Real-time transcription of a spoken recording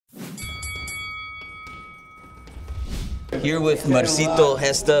Here with Mercito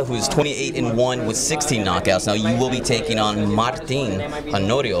Gesta, who's 28-1 with 16 knockouts. Now you will be taking on Martin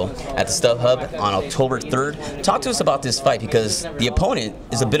Honorio at the StubHub on October 3rd. Talk to us about this fight because the opponent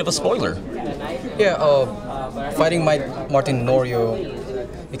is a bit of a spoiler. Yeah, fighting Martin Honorio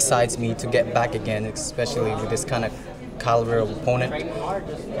excites me to get back again, especially with this kind of caliber of opponent.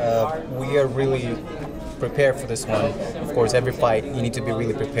 We are really prepared for this one. Of course, every fight you need to be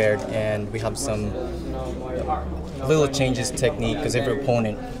really prepared, and we have some little changes technique because every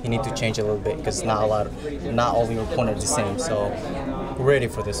opponent you need to change a little bit because not all your opponents are the same. So we're ready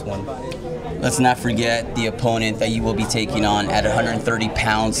for this one. Let's not forget the opponent that you will be taking on at 130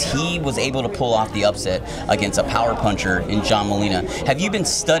 pounds. He was able to pull off the upset against a power puncher in John Molina. Have you been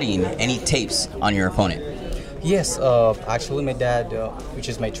studying any tapes on your opponent? Yes, actually my dad, which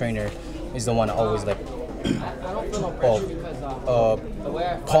is my trainer, is the one always like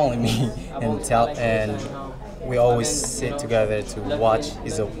calling me and we always sit together to watch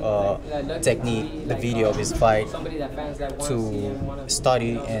his technique, the video of his fight, to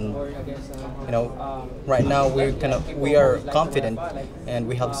study. And right now we are confident and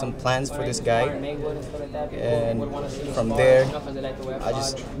we have some plans for this guy. And from there, I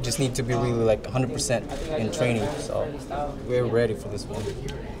just need to be really like 100% in training. So we're ready for this one.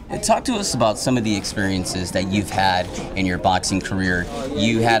 Talk to us about some of the experiences that you've had in your boxing career.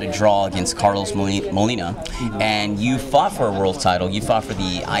 You had a draw against Carlos Molina, and you fought for a world title. You fought for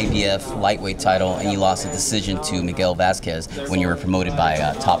the IBF lightweight title, and you lost a decision to Miguel Vasquez when you were promoted by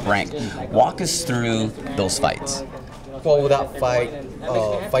Top Rank. Walk us through those fights. Well, with that fight,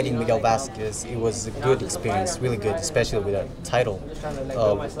 fighting Miguel Vasquez, it was a good experience, really good, especially with a title,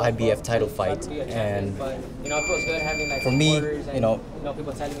 IBF title fight. And for me,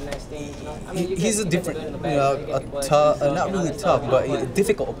 he's a different, not really tough, but a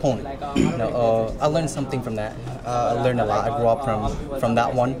difficult opponent. I learned something from that. I learned a lot. I grew up from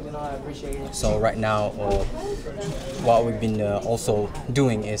that one. So right now, what we've been also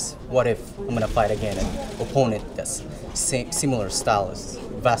doing is, what if I'm gonna fight again an opponent that's similar style as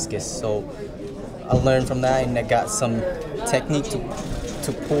Vasquez? So I learned from that, and I got some technique to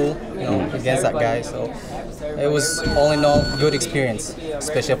pull, against that guy. So it was all in all good experience,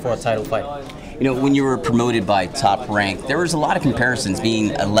 especially for a title fight. When you were promoted by Top Rank, there was a lot of comparisons,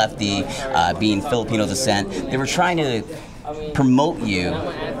 being a lefty, being Filipino descent. They were trying to promote you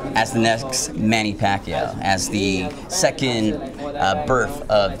as the next Manny Pacquiao, as the second birth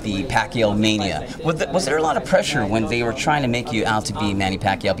of the Pacquiao mania. Was there a lot of pressure when they were trying to make you out to be Manny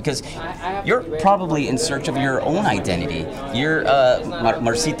Pacquiao? Because you're probably in search of your own identity. You're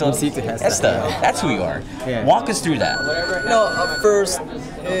Mercito Gesta. That's who you are. Yeah. Walk us through that. At first,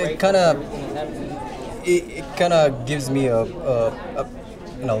 it kind of gives me a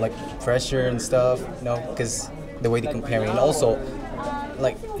like pressure and stuff, because the way they compare me, and also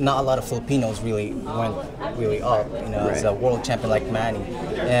like not a lot of Filipinos really went up, as a world champion like Manny.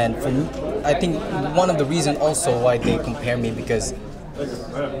 And for me, I think one of the reasons also why they compare me, because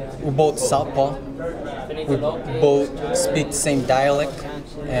we're both Southpaw, we both speak the same dialect,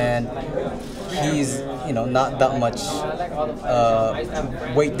 and he's not that much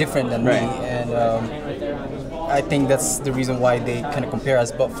weight different than me, and I think that's the reason why they kind of compare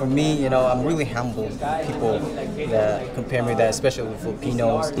us. But for me, I'm really humbled people that compare me with that, especially with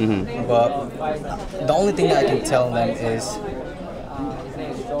Filipinos. But the only thing I can tell them is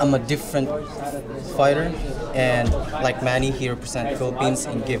I'm a different fighter, and like Manny, he represents Philippines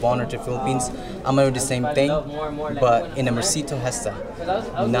and give honor to Philippines. I'm gonna do the same thing, but in a Mercito Gesta,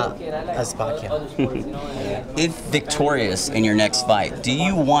 not as Pacquiao. If victorious in your next fight, do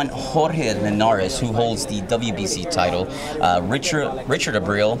you want Jorge Linares, who holds the WBC title, Richard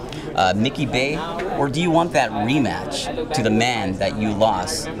Abril, Mickey Bay, or do you want that rematch to the man that you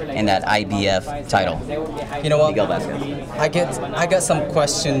lost in that IBF title? You know what? I got some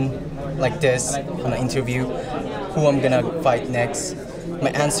question like this on an interview, who I'm gonna fight next. My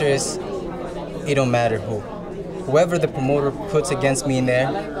answer is, it don't matter who. Whoever the promoter puts against me in there,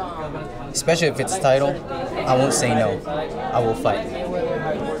 especially if it's title, I won't say no. I will fight.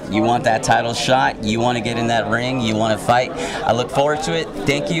 You want that title shot, you want to get in that ring, you want to fight. I look forward to it.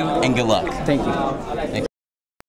 Thank you and good luck. Thank you.